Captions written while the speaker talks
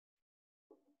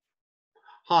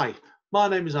Hi, my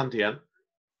name is Andy N.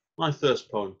 My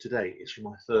first poem today is from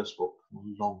my first book from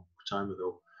a long time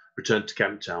ago, Return to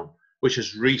Kemp Town, which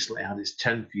has recently had its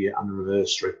 10th year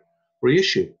anniversary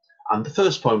reissue. And the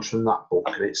first poem's from that book,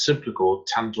 and it's simply called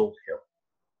Tandle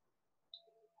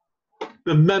Hill.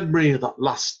 The memory of that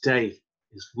last day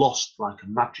is lost like a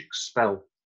magic spell,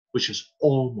 which has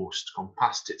almost gone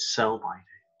past its sell-by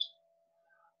date.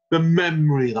 The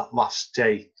memory of that last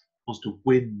day was the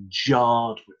wind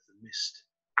jarred with the mist,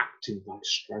 acting like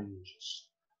strangers,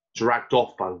 dragged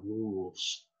off by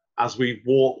wolves as we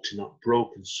walked in that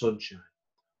broken sunshine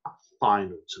at final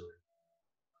time.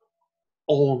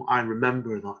 All I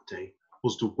remember of that day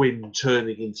was the wind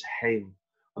turning into hail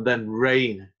and then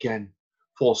rain again,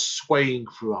 for swaying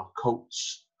through our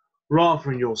coats, rather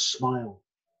than your smile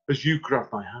as you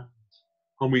grabbed my hand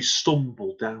and we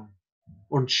stumbled down,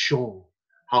 unsure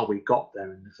how we got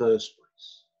there in the first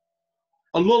place.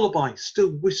 A lullaby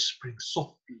still whispering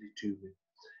softly to me,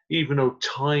 even though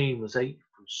time has ached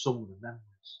through some of the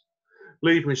memories,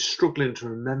 leaving me struggling to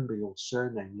remember your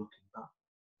surname looking back.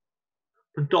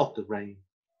 But not the rain,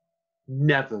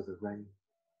 never the rain,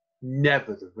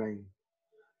 never the rain,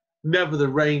 never the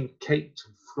rain caked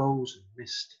and frozen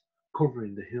mist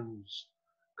covering the hills.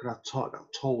 Could I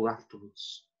got told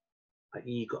afterwards that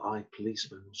eagle-eyed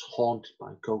policeman was haunted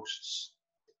by ghosts,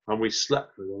 and we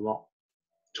slept with a lot,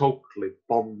 totally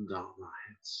bombed out of our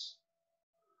heads.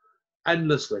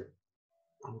 Endlessly,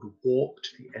 I would walk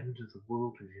to the end of the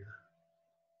world with you.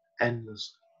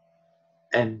 Endlessly,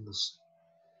 endlessly,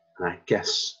 and I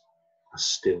guess I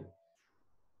still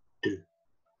do.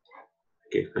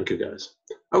 Okay, thank you guys.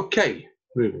 Okay,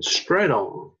 moving straight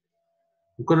on.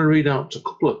 I'm going to read out a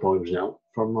couple of poems now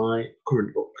from my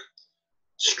current book,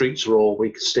 Streets Are All We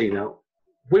Can See Now.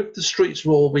 With the Streets Are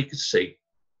All We Can See,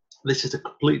 this is a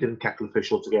completely different kettle of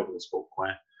fish altogether, this book,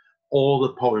 where all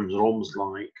the poems are almost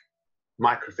like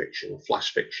microfiction or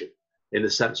flash fiction in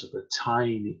the sense of the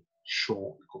tiny,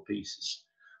 short little pieces.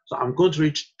 So I'm going to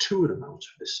read two of them out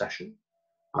for this session.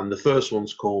 And the first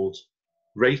one's called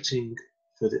Waiting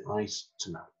for the Ice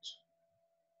to Melt.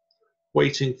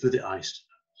 Waiting for the ice to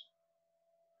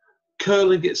melt.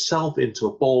 Curling itself into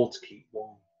a ball to keep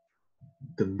warm,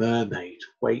 the mermaid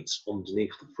waits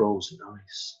underneath the frozen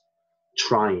ice,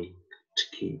 trying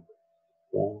to keep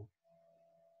warm.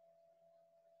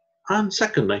 And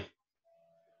secondly,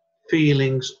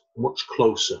 feelings much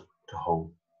closer to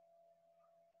home.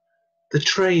 The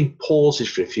train pauses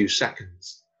for a few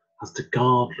seconds as the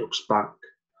guard looks back,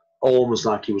 almost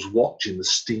like he was watching the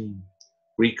steam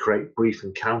recreate brief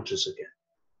encounters again,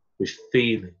 with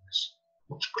feelings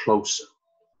much closer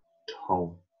to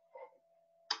home.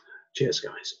 Cheers,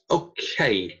 guys.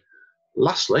 Okay,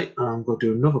 lastly, I'm going to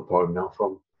do another poem now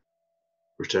from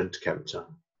Return to Kemp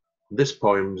Town. This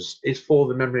poem is for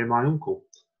the memory of my uncle.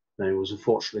 He was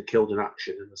unfortunately killed in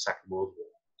action in the Second World War.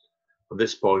 And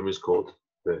this poem is called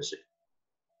Percy.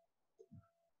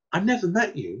 I never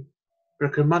met you, but I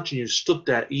can imagine you stood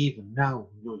there even now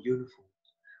in your uniform,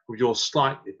 with your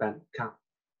slightly bent cap.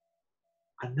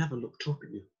 I never looked up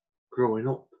at you growing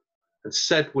up and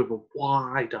said with a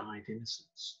wide-eyed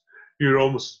innocence, you're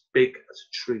almost as big as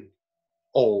a tree,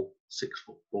 all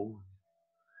 6'4".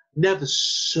 Never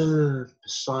served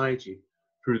beside you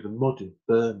through the mud in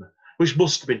Burma, which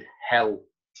must have been hell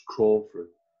to crawl through,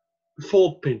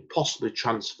 before being possibly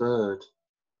transferred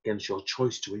against your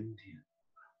choice to India,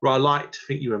 where I like to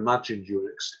think you imagined you were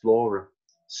an explorer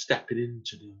stepping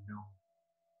into the unknown.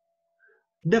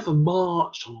 Never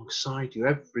marched alongside you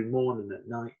every morning and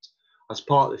night as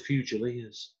part of the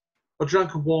Fusiliers, or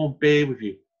drank a warm beer with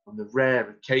you on the rare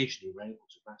occasion you were able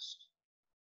to rest.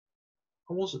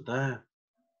 I wasn't there.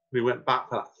 We went back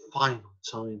for that final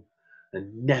time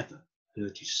and never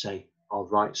heard you say, I'll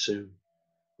write soon,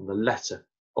 and the letter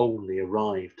only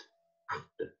arrived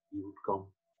after you had gone.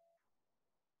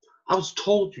 I was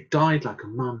told you died like a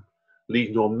man,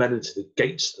 leading your men into the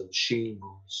gates of the machine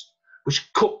guns,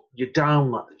 which cut you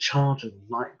down like the charge of the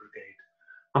Light Brigade,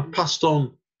 and passed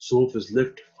on so others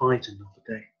lived to fight another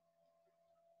day.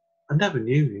 I never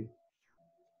knew you,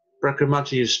 but I can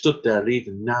imagine you stood there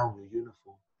even now in your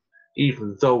uniform,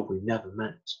 even though we never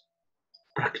met.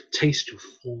 But I could taste your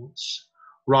thoughts,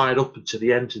 right up into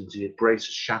the end into the embrace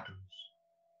of shadows.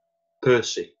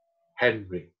 Percy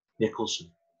Henry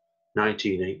Nicholson,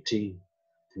 1918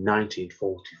 to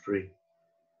 1943.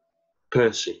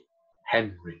 Percy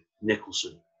Henry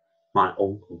Nicholson, my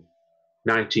uncle,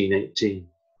 1918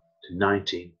 to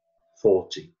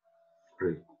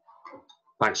 1943.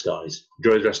 Thanks, guys.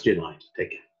 Enjoy the rest of your night.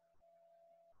 Take care.